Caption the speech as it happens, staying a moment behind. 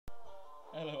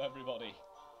everybody.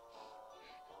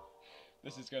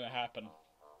 This is gonna happen.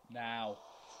 Now.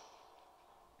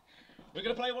 We're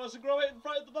gonna play Wallace and Gromit in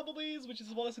front of the Bumblebees, which is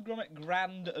the Wallace and Gromit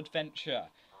Grand Adventure.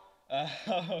 I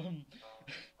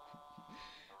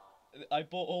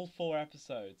bought all 4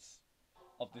 episodes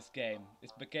of this game.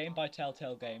 It's a game by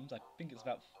Telltale Games. I think it's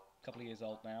about a couple of years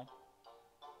old now.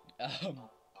 I'm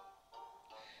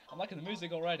liking the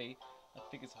music already. I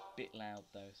think it's a bit loud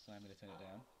though, so I'm gonna turn it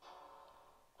down.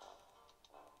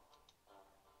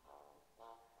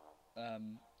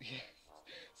 Yeah.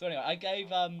 So anyway, I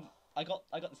got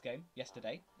this game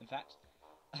yesterday, in fact,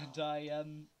 and I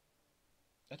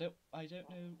don't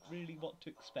know really what to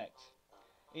expect.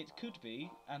 It could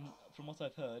be, and from what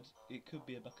I've heard, it could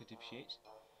be a bucket of shit.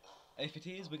 If it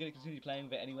is, we're going to continue playing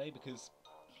with it anyway, because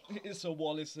it's a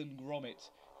Wallace and Gromit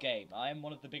game. I am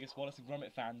one of the biggest Wallace and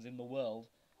Gromit fans in the world.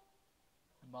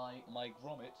 My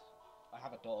Gromit, I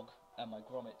have a dog, and my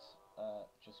Gromit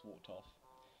just walked off.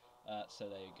 So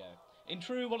there you go. In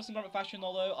true Wallace and Gromit fashion,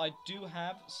 although, I do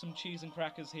have some cheese and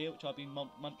crackers here, which I've been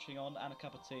munching on, and a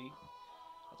cup of tea.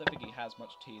 I don't think he has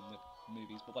much tea in the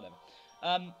movies, but whatever.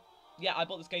 Yeah, I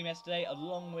bought this game yesterday,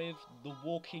 along with The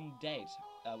Walking Dead,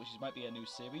 which might be a new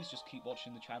series. Just keep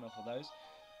watching the channel for those.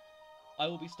 I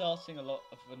will be starting a lot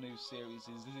of a new series.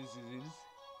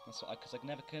 That's what because I can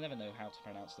never know how to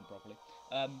pronounce them properly.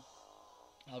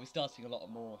 I'll be starting a lot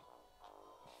more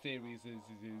series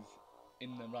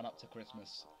in the run up to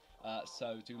Christmas.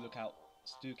 So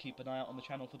do keep an eye out on the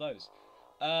channel for those.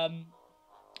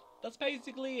 That's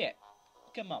basically it.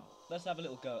 Come on, let's have a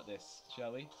little go at this,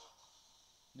 shall we?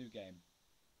 New game.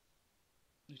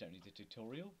 We don't need a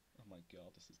tutorial. Oh my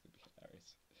god, this is going to be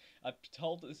hilarious. I'm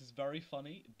told that this is very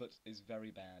funny, but is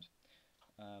very bad.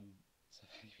 So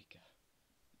here we go.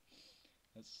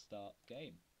 Let's start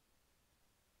game.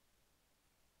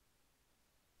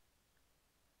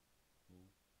 Ooh.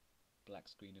 Black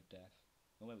screen of death.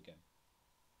 Oh, there we go.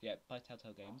 Yeah, by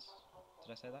Telltale Games.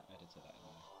 Did I say that? I did say that.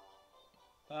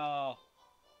 Ah,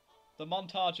 the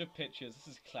montage of pictures. This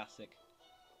is classic.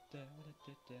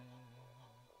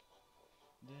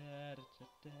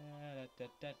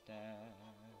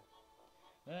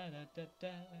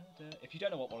 If you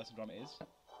don't know what Wallace and Gromit is,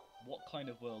 what kind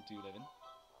of world do you live in?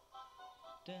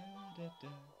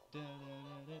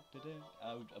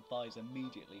 I would advise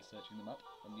immediately searching them up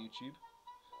on YouTube.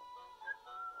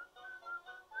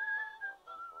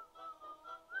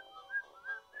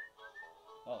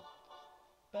 Oh.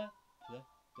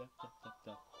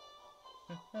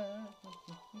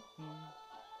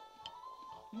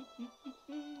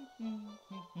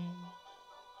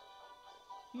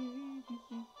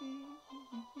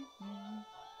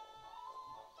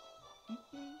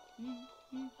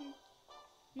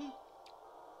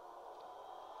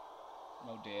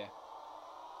 Oh dear.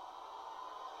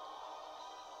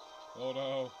 Oh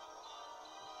no.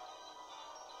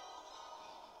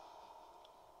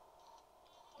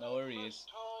 No, where he is.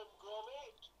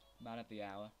 Man of the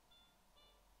hour.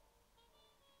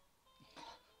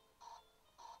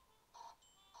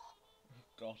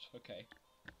 God, okay.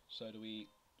 So do we...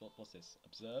 What's this?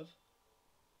 Observe?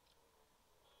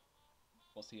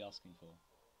 What's he asking for?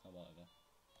 Oh, whatever.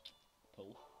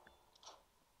 Pull.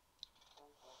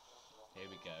 Here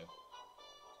we go.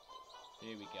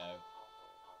 Here we go.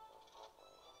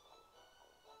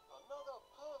 Another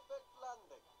perfect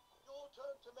landing. Your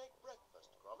turn to make breakfast,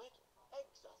 Gromit.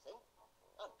 Eggs, I think.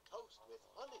 And toast with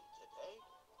honey today.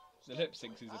 The lip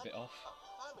sync is a bit off.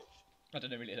 I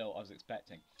don't really know what I was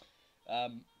expecting.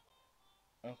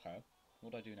 Okay.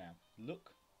 What do I do now?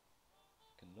 Look.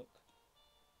 I can look.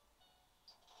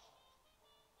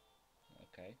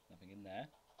 Okay, nothing in there.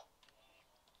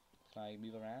 Can I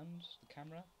move around the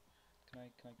camera? Can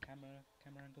I camera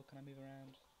angle? Can I move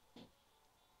around?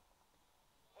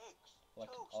 Well,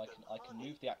 I can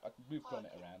move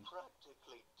Gromit around.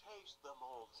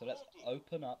 So let's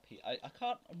open up here. I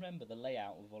can't remember the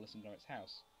layout of Wallace and Gromit's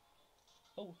house.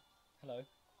 Oh, hello.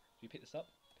 Do you pick this up?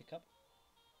 Pick up.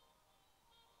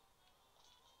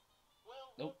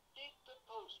 Well, what did the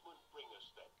postman bring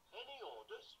us then? Any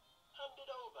orders? Hand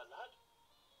it over, lad.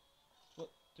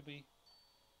 What did we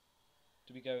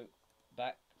go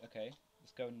back? Okay,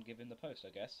 let's go and give him the post,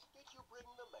 I guess. Did you bring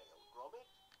the mail, Gromit?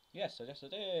 Yes, I guess I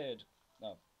did.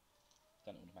 No,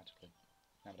 done it automatically.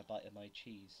 Now I'm gonna bite of my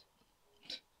cheese.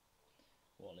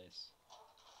 Wallace.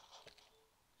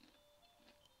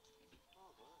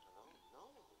 No.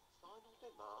 Final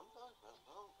demand.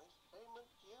 Payment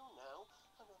due now.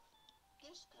 And a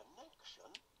disconnection.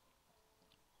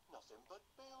 Nothing but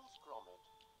bills, Gromit.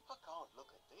 I can't look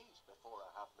at these before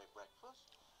I have my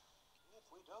breakfast. If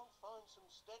we don't find some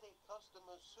steady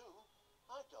customers soon,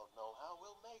 I don't know how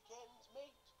we'll make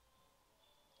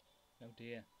Oh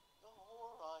dear. Oh,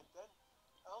 all right then.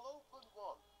 I'll open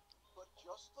one, but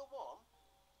just the one.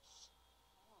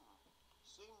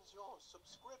 Seems your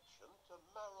subscription to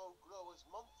Marrow Growers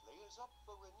Monthly is up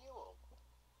for renewal.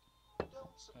 Don't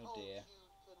Oh suppose dear.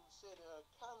 you'd consider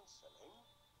cancelling?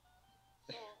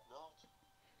 Thought not.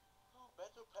 Oh,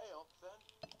 better pay up then.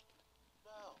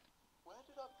 Now, where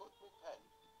did I put my pen?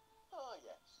 Ah,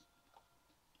 yes.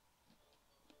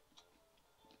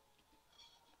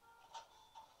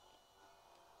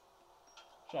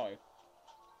 Sorry.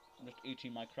 I'm just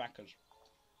eating my crackers.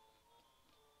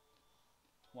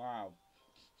 Wow.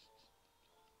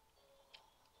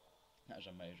 That is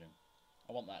amazing.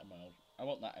 I want that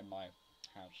in my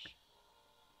house.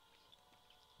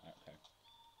 Okay.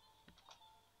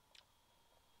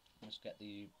 Let's get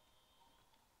the.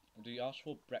 Did he ask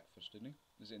for breakfast? Didn't he?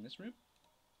 Is it in this room?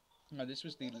 No, this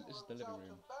is the living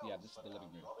room. Yeah, this is the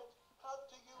living room. Gromit. Had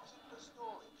to use it for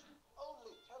storage.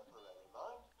 Only temporary,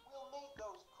 mind. We'll need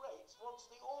those crates once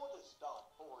the orders start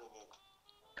pouring in.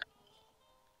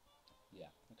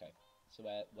 Yeah. Okay. So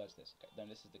where's this? Okay. Then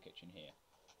this is the kitchen here.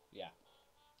 Yeah.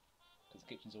 Because the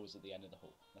kitchen's always at the end of the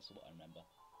hall. That's what I remember.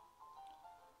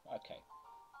 Okay.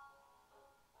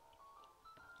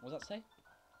 What does that say?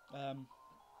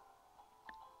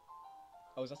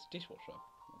 Oh, is that a dishwasher?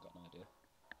 I've got no idea.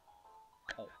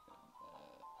 Oh.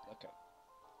 Okay.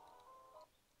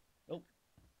 Oh.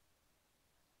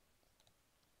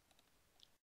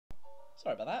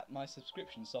 Sorry about that. My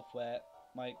subscription software,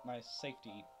 my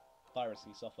safety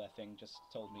virusy software thing just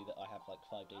told me that I have like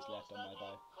 5 days left on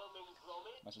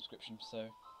my subscription, so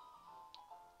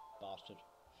bastard.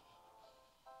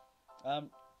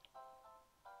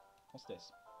 What's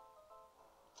this?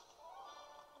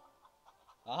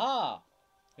 Aha!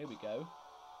 Here we go.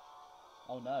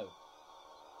 Oh no.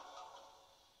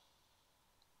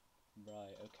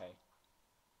 Right, okay.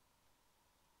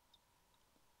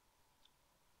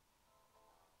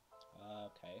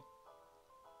 Okay.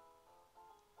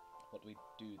 What do we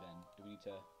do then? Do we need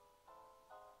to...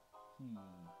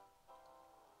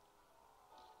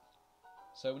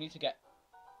 So we need to get...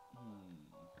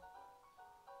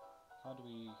 How do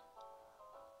we...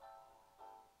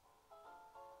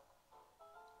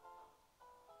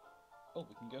 Oh,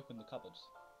 we can go open the cupboards.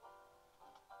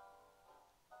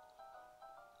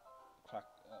 Crack...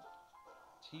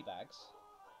 tea bags.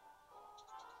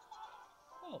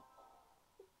 Oh,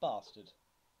 bastard.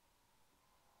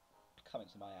 Come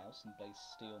into my house and they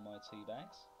steal my tea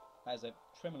bags. That is a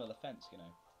criminal offence, you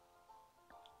know.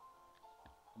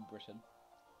 In Britain.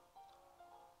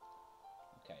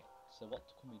 Okay, so what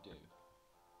can we do?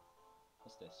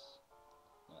 What's this?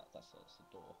 No, that's the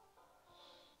door.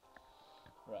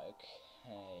 Right, okay.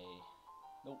 Oh.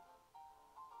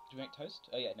 Do we make toast?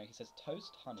 Oh yeah, no, he says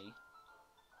toast, honey.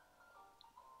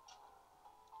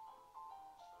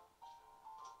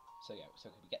 So yeah, so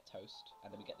we get toast,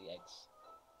 and then we get the eggs.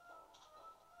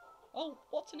 Oh,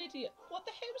 what an idiot! What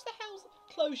the hell was the hell's...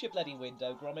 Close your bloody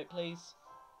window, Gromit, please.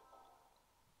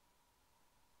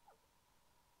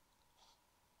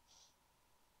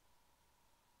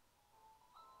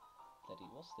 Bloody,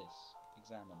 what's this?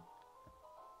 Examine.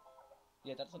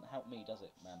 Yeah, that doesn't help me, does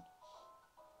it, man?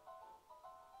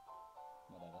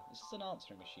 Whatever. Is this an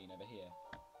answering machine over here?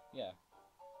 Yeah.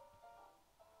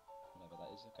 Whatever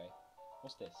that is, okay.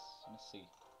 What's this? Let's see.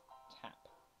 Tap.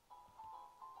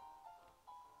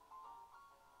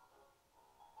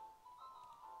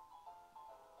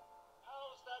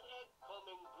 How's that egg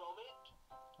coming, Gromit?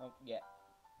 Oh, yeah.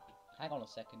 Hang on a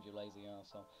second, you lazy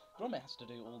arsehole. Gromit has to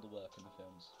do all the work in the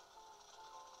films.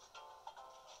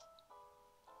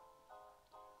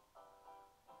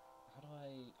 How do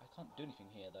I can't do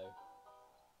anything here, though.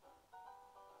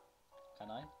 Can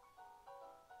I?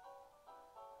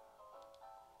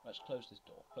 Let's close this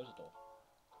door. Close the door.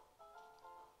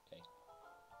 Okay.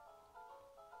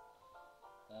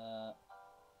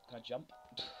 Can I jump?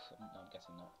 No, I'm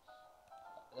guessing not.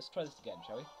 Let's try this again,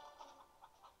 shall we?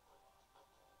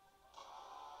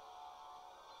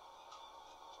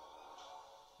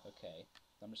 Okay.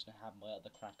 I'm just going to have my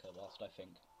other cracker whilst I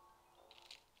think.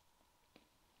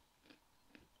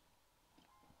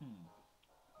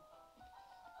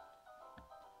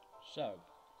 So.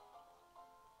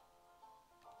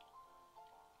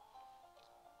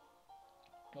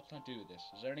 What can I do with this?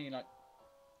 Is there any, like...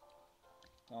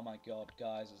 Oh my god,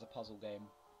 guys, it's a puzzle game.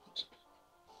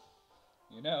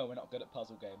 You know we're not good at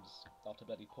puzzle games after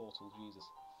bloody Portal, Jesus.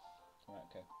 Right,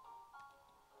 okay.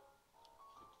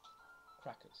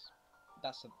 Crackers.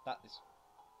 That is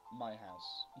my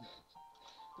house.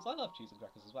 Because I love cheese and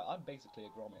crackers as well. I'm basically a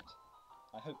Gromit.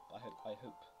 I hope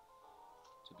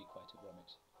to be quite a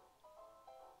Gromit.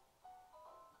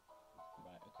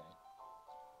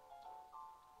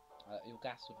 Your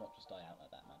gas would not just die out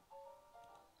like that, man.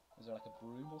 Is there like a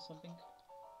broom or something?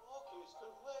 Walkies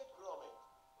can wait, Gromit.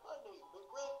 I need me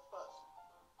breakfast.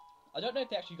 I don't know if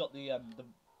they actually got the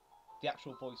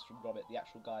actual voice from Gromit, the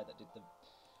actual guy that did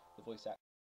the voice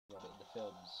acting of Gromit in the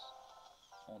films,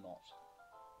 or not.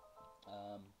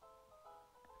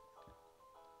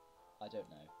 I don't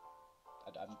know.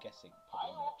 I'm guessing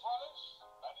probably not. Wallace,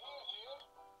 Maria here.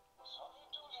 Sorry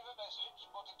to leave a message,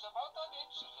 but it's about an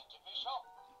incident in my shop.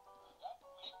 That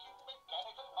blinking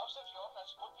mechanical mouse of yours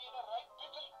has put me in a right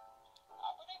pickle.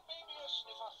 Happening maybe a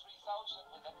sniffer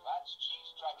 3000 with advanced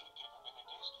cheese tracking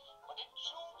capabilities, but it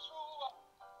chewed through.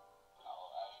 Now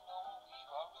I know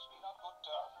we've always been on good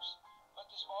terms, but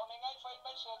this morning I find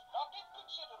myself not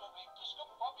inconsiderably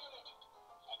discombobulated,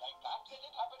 and I can't let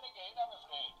it happen again, I'm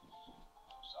afraid.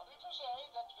 Sorry to say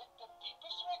that with the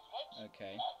deepest regret,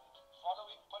 Okay. and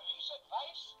following police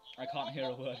advice, I can't hear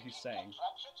a word he's saying.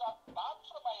 contraptions are banned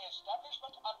from my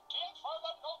establishment until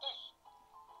further notice.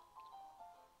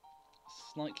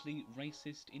 Slightly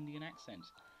racist Indian accent.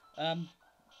 Never mind,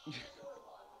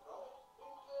 Gromit.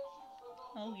 In case you've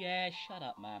forgotten. Oh yeah, shut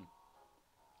up, man.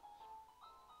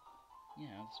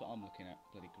 Yeah, that's what I'm looking at,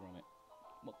 bloody Gromit.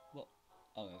 What?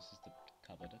 Oh, this is the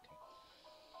cupboard, okay.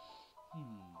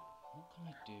 What can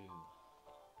I do?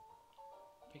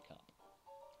 Pick up.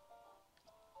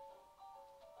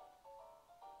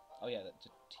 Oh yeah, that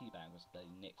tea bag was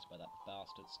bloody nicked by that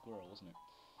bastard squirrel, wasn't it?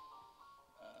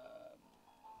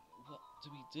 What do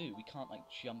we do? We can't, like,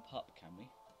 jump up, can we?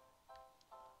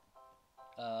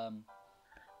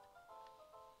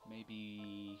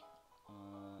 Maybe...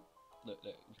 Look,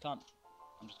 we can't...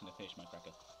 I'm just gonna finish my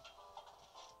cracker.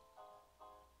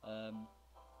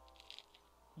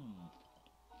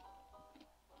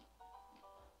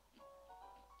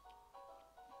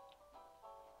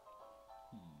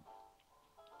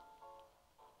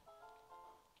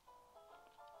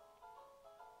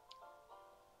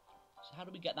 So how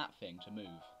do we get that thing to move?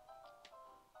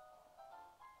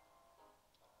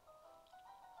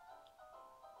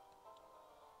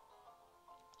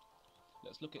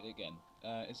 Let's look at it again.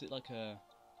 Is it like a...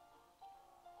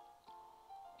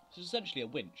 It's essentially a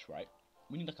winch, right?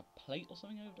 We need like a plate or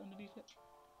something underneath it?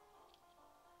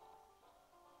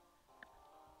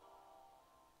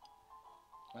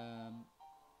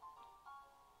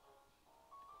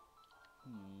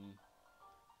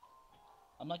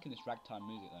 I'm liking this ragtime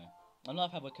music though. I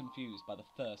love how we're confused by the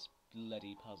first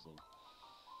bloody puzzle.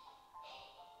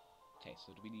 Okay,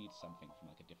 so do we need something from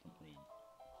like a different room?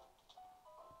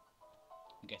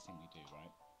 I'm guessing we do,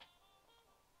 right?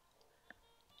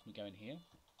 We go in here?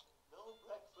 No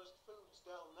breakfast foods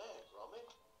down there,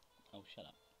 Gromit. Oh, shut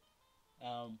up.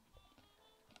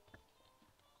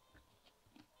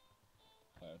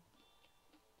 Okay.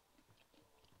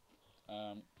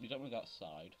 You don't want to go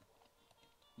outside.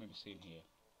 Maybe see in here.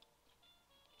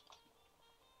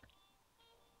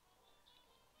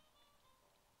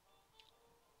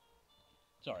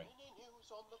 Sorry. Any news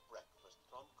on the breakfast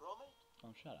front, Gromit?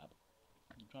 Oh, shut up.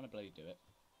 I'm trying to bloody do it.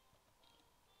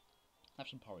 Have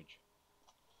some porridge.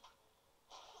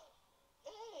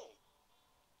 Hey!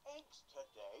 Eggs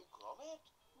today, Gromit,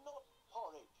 not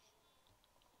porridge.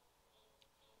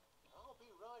 I'll be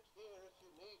right here if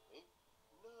you need me,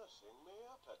 nursing me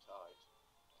appetite.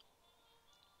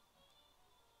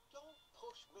 Don't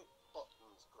push me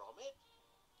buttons, Gromit.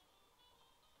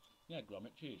 Yeah,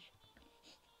 Gromit, cheese.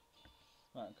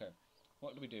 Right, okay.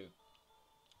 What do we do?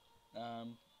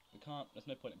 We can't... There's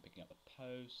no point in picking up the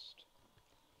post.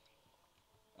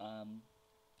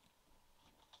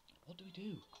 What do we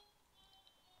do?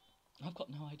 I've got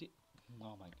no idea.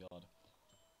 Oh my god.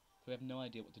 We have no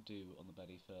idea what to do on the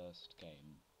bloody first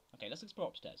game. Okay, let's explore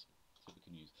upstairs. See what we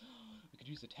can use. We could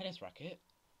use the tennis racket.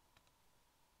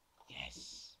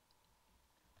 Yes.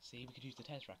 See, we could use the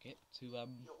tennis racket to You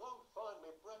won't find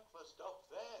me breakfast up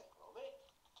there, Gromit.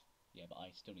 Yeah, but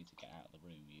I still need to get out of the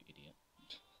room, you idiot.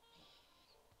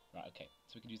 Right, okay.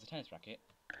 So we can use the tennis racket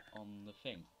on the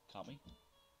thing, can't we?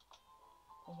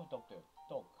 What's my dog doing?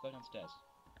 Dog, go downstairs.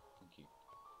 Thank you.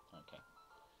 Okay.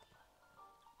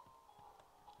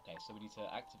 Okay, so we need to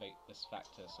activate this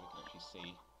factor so we can actually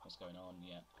see what's going on,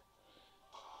 yeah.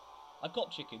 I've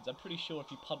got chickens. I'm pretty sure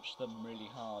if you punch them really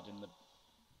hard in the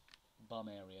bum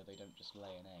area, they don't just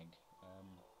lay an egg.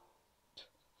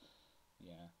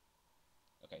 Yeah.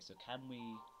 Okay, so can we...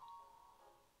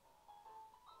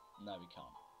 No, we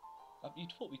can't.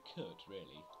 You'd thought we could,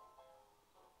 really.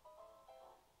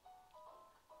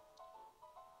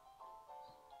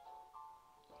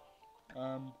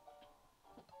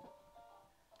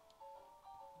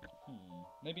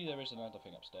 Maybe there is another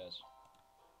thing upstairs.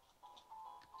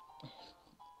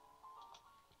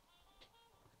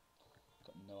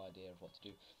 no idea of what to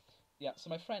do. Yeah, so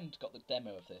my friend got the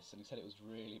demo of this, and he said it was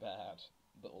really bad,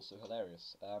 but also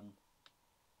hilarious.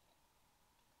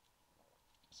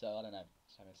 So I don't know.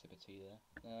 Just having a sip of tea there.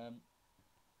 I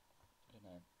don't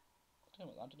know.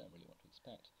 I don't know really what to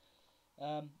expect.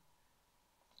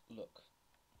 Look.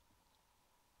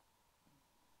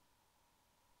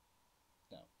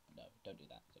 No, no, don't do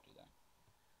that. Don't do that.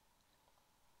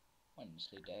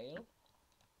 Wensleydale.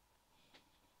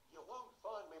 You won't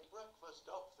find me breakfast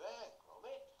up there,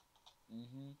 Gromit.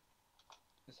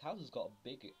 This house has got a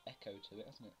big echo to it,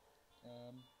 hasn't it?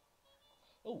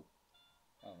 Oh!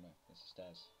 Oh no, it's the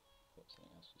stairs. Thought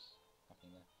something else was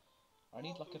happening there. I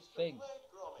need like a thing.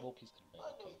 Walkie's gonna break.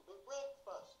 Okay. I need me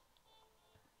breakfast.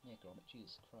 Yeah, Gromit,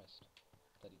 Jesus Christ.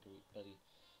 Bloody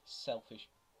selfish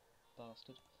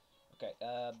bastard. Okay,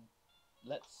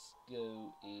 let's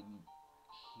go in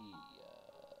here.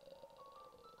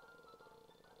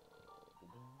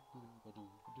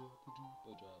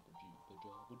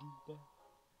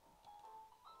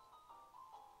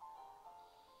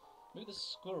 Maybe the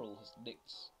squirrel has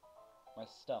nicked my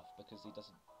stuff because he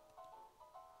doesn't.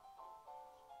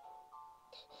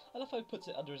 I love how he puts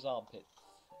it under his armpits.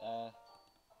 That's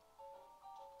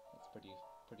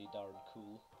pretty darn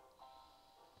cool.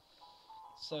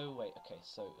 So wait, okay,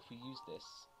 so if we use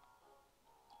this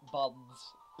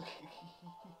buns.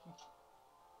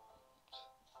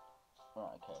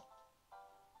 Right, okay.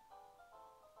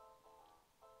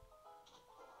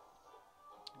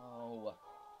 Oh,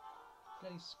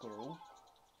 bloody squirrel.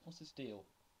 What's this deal?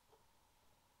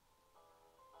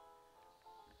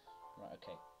 Right,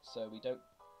 okay. So we don't...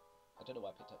 I don't know why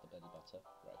I picked up the bloody butter.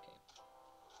 Right, okay.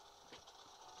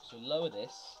 So lower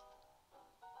this.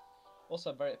 Also,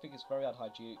 I think it's very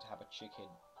unhygienic to have a chicken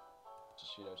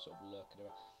just, you know, sort of lurking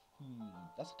around.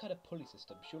 That's a kind of pulley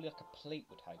system. Surely like a plate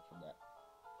would hang from that.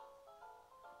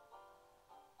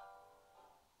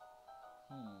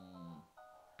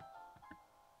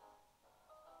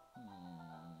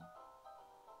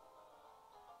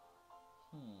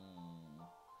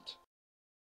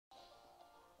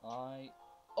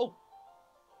 Oh!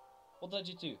 What did I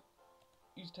just do?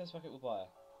 Use test packet with wire.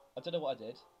 I don't know what I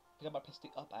did. I think I might press the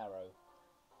up arrow.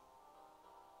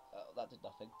 That did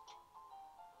nothing.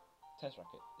 Tennis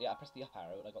racket. Yeah, I pressed the up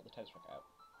arrow and I got the tennis racket out.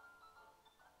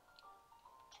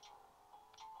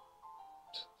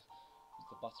 Is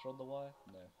the butter on the wire?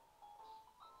 No.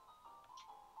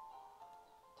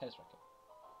 Tennis racket.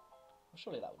 Well,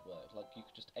 surely that would work. Like, you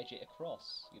could just edge it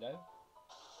across, you know?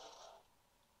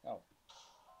 Oh.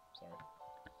 Sorry.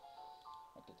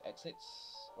 Okay, exits.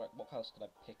 Right, what else can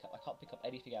I pick up? I can't pick up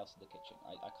anything else in the kitchen.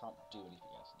 I can't do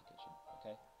anything else in the kitchen,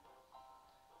 okay?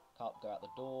 Can't go out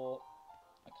the door.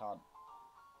 I can't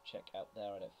check out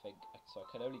there, I don't think. So I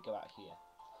can only go out here.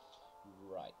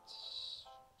 Right.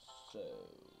 So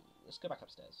let's go back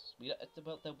upstairs. Well,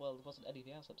 there wasn't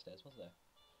anything else upstairs, was there?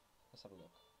 Let's have a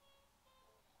look.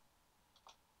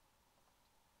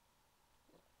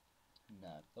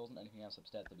 No, there wasn't anything else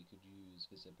upstairs that we could use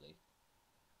visibly.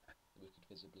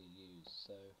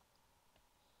 So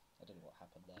I don't know what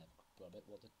happened there. Gromit,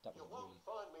 what did that You really? won't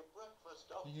find me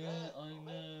breakfast up there. Yeah, I Gromit.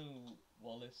 know,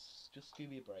 Wallace. Just give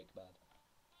me a break, man.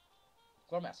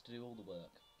 Gromit has to do all the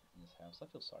work in this house. I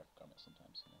feel sorry for Gromit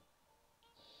sometimes, you know.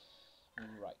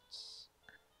 Right.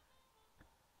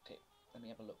 Okay, let me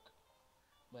have a look.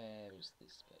 Where is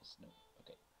this place? No.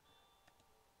 Okay.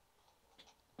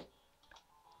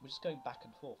 We're just going back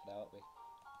and forth now, aren't we?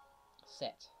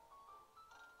 Set.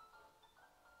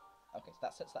 Okay, so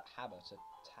that sets that hammer to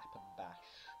tap and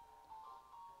bash.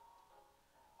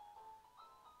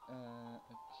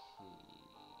 Okay.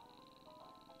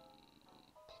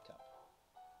 Pick up.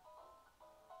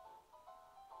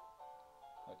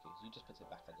 Okay, so you just put it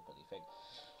back on the bloody thing.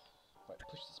 Right,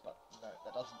 push this button. No,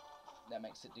 that doesn't. That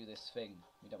makes it do this thing.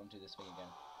 We don't want to do this thing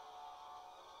again.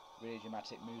 Really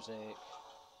dramatic music.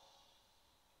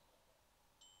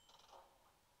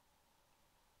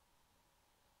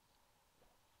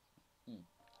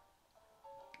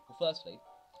 Well, firstly,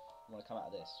 we want to come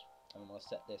out of this, and we want to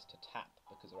set this to tap,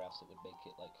 because or else it would make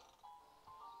it like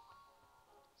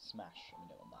smash, and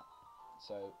we don't want that.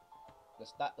 So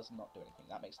that does not do anything.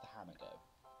 That makes the hammer go.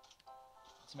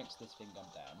 This makes this thing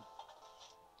come down.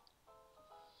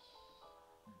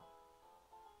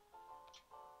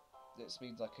 This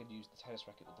means I can use the tennis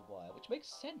racket with the wire, which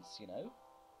makes sense, you know.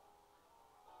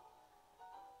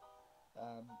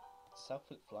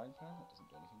 Self-flip flying fan? That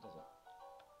doesn't do anything, does it?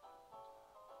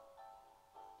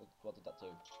 What did that do?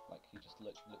 Like, he just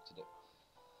looked at it.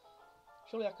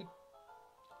 Surely I could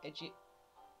edge it.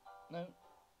 No,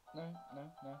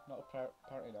 not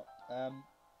apparently not.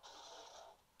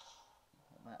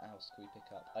 What else can we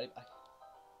pick up?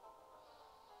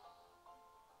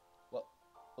 Well,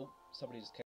 oh, somebody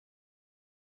just came.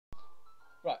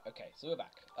 Right, okay, so we're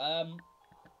back.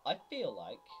 I feel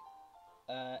like,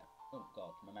 oh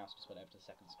god, my mouse just went over to the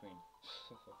second screen.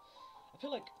 I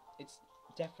feel like it's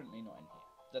definitely not in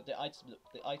here. The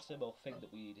item or thing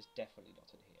that we need is definitely not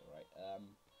in here, right?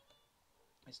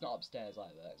 It's not upstairs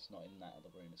either. It's not in that other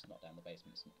room. It's not down the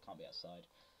basement. It can't be outside.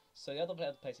 So the other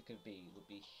place it could be would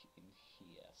be in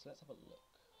here. So let's have a look.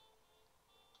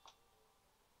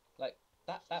 Like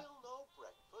that. Still no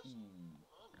breakfast?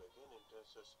 I'm beginning to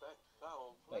suspect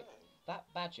foul play. Wait, that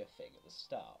badger thing at the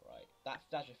start, right? That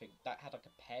badger thing that had like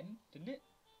a pen, didn't it?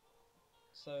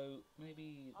 So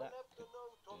maybe I that left a could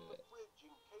note on do the it. fridge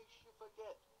in case you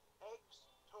forget. Eggs,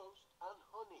 toast, and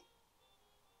honey.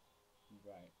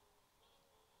 Right.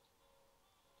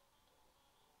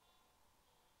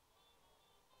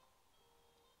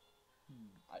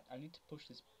 I need to push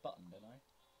this button, don't I?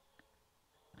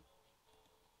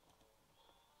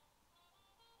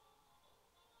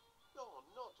 You're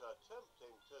not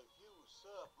attempting to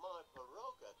usurp my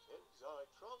prerogatives, I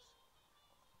trust.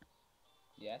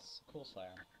 Yes, of course I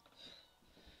am.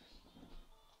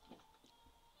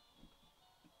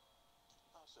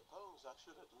 I suppose I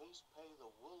should at least pay the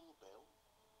wool bill.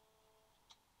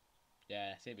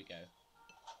 Yes, here we go.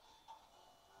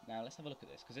 Now let's have a look at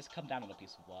this, because this come down on a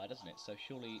piece of wire, doesn't it? So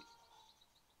surely,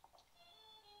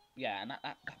 yeah, and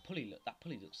that pulley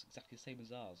looks exactly the same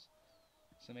as ours.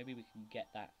 So maybe we can get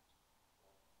that.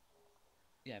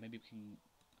 Yeah, maybe we can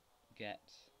get.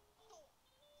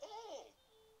 Hey!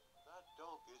 That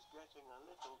dog is getting a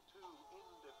little too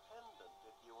independent,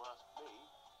 if you ask me.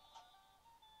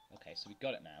 Okay, so we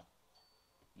got it now.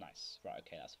 Nice. Right.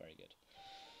 Okay, that's very good.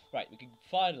 Right, we can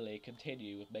finally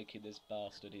continue with making this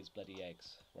bastard his bloody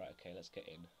eggs. Right. Okay, let's get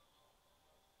in.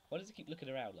 Why does he keep looking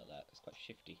around like that? It's quite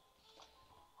shifty.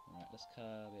 Right, let's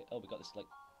curve it. Oh, we got this like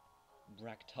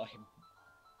ragtime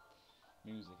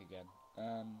music again.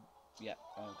 Yeah,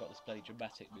 I've got this bloody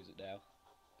dramatic music now.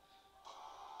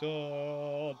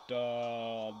 Da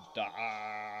da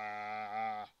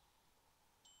da.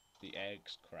 The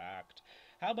eggs cracked.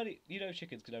 How many? You know,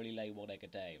 chickens can only lay one egg a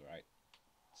day, right?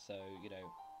 So you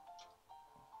know,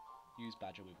 use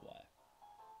badger with wire.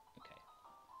 Okay.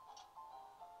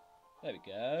 There we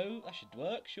go. That should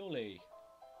work, surely.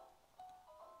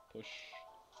 Push.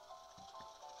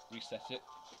 Reset it.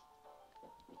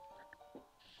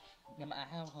 No matter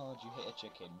how hard you hit a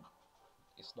chicken,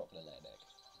 it's not going to lay an egg.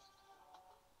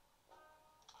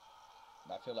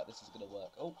 And I feel like this is going to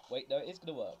work. Oh, wait, no, it is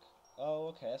going to work. Oh,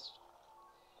 okay, that's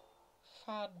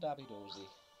fan-dabby-dozy.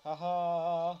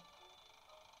 Haha!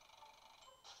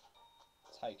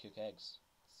 That's how you cook eggs.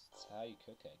 That's how you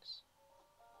cook eggs.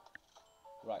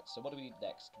 Right, so what do we need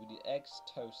next? We need eggs,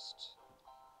 toast,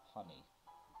 honey.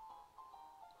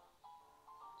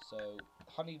 So,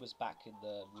 honey was back in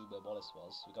the room where Wallace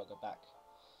was. We got to go back.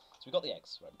 So we got the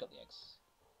eggs. Right, we got the eggs.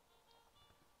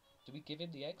 Do we give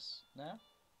him the eggs now?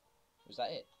 Or is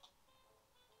that it?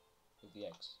 With the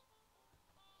eggs?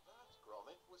 That,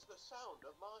 Gromit, was the sound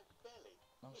of my belly.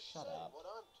 Oh, It's shut saying up. what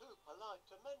I'm too polite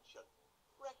to mention.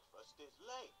 Breakfast is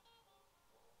late.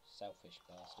 Selfish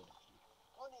bastard.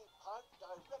 Honey piped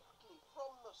directly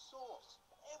from the source.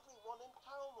 Everyone in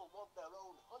town will want their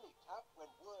own honey tap when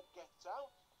word gets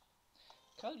out.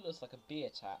 Kind of looks like a beer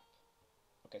tap.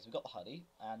 Okay, so we got the honey,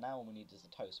 and now all we need is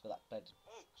the toast, but that bed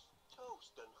Eggs,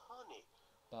 toast, and honey.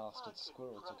 bastard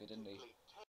squirrel took it, didn't he?